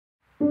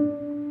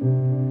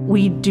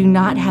We do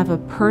not have a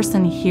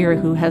person here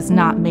who has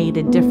not made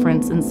a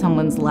difference in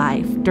someone's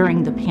life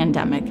during the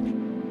pandemic.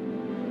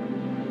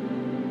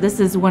 This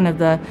is one of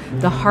the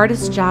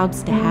hardest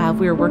jobs to have.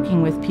 We're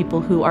working with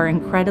people who are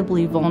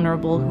incredibly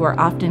vulnerable, who are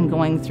often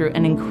going through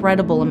an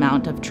incredible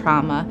amount of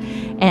trauma.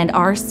 And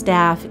our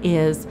staff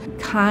is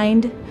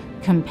kind,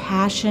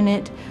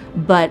 compassionate,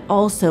 but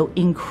also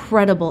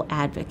incredible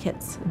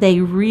advocates. They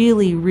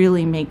really,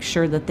 really make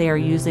sure that they are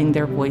using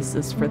their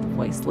voices for the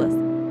voiceless.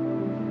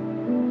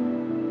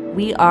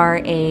 We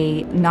are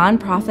a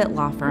nonprofit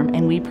law firm,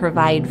 and we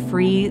provide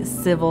free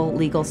civil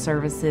legal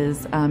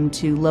services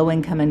to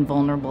low-income and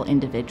vulnerable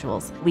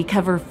individuals. We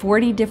cover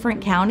 40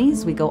 different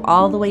counties. We go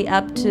all the way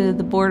up to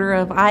the border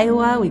of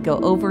Iowa. We go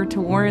over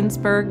to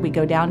Warrensburg. We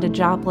go down to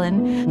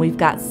Joplin. We've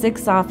got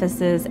 6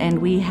 offices,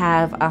 and we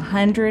have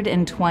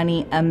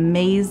 120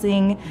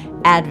 amazing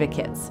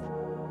advocates.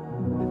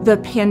 The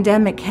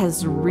pandemic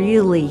has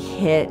really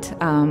hit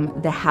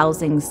the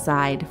housing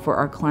side for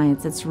our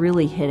clients. It's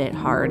really hit it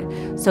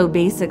hard. So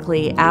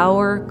basically,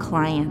 our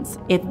clients,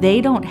 if they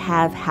don't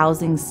have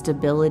housing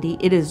stability,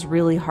 it is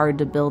really hard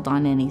to build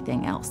on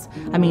anything else.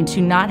 I mean,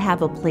 to not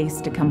have a place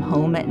to come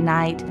home at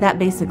night, that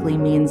basically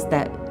means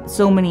that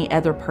so many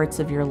other parts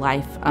of your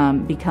life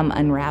become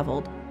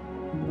unraveled.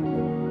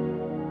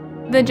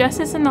 The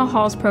Justice in the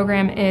Halls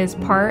program is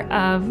part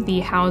of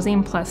the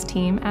Housing Plus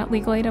team at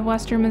Legal Aid of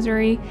Western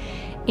Missouri,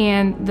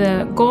 and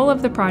the goal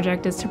of the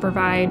project is to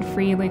provide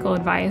free legal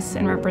advice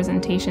and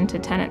representation to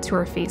tenants who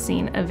are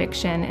facing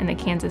eviction in the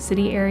Kansas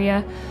City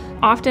area.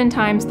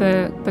 Oftentimes,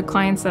 the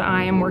clients that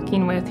I am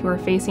working with who are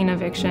facing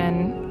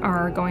eviction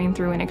are going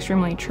through an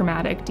extremely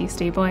traumatic,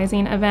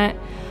 destabilizing event,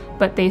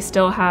 but they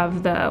still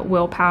have the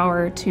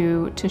willpower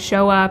to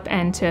show up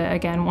and to,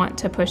 again, want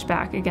to push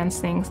back against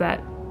things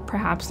that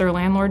perhaps their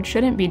landlord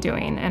shouldn't be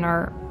doing and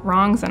are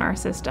wrongs in our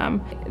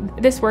system.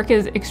 This work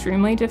is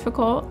extremely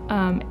difficult.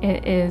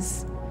 It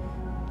is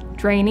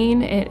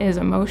draining, it is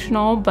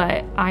emotional,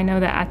 but I know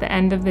that at the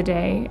end of the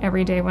day,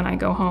 every day when I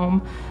go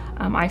home,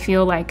 I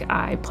feel like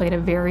I played a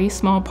very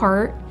small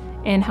part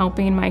in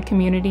helping my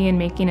community and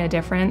making a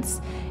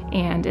difference.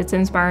 And it's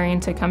inspiring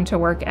to come to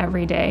work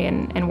every day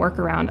and work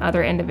around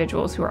other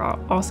individuals who are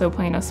also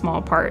playing a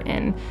small part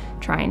in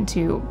trying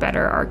to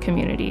better our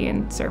community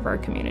and serve our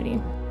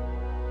community.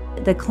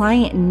 The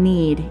client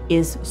need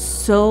is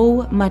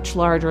so much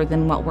larger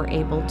than what we're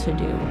able to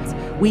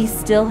do. We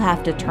still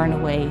have to turn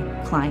away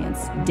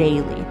clients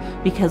daily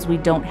because we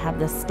don't have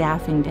the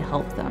staffing to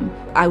help them.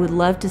 I would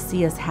love to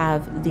see us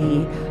have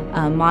the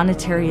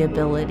monetary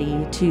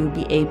ability to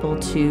be able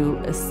to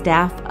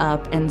staff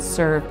up and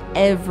serve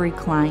every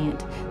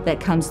client that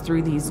comes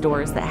through these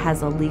doors that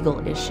has a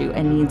legal issue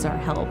and needs our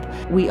help.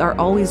 We are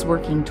always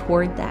working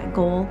toward that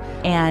goal,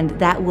 and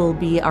that will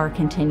be our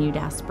continued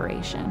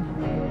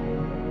aspiration.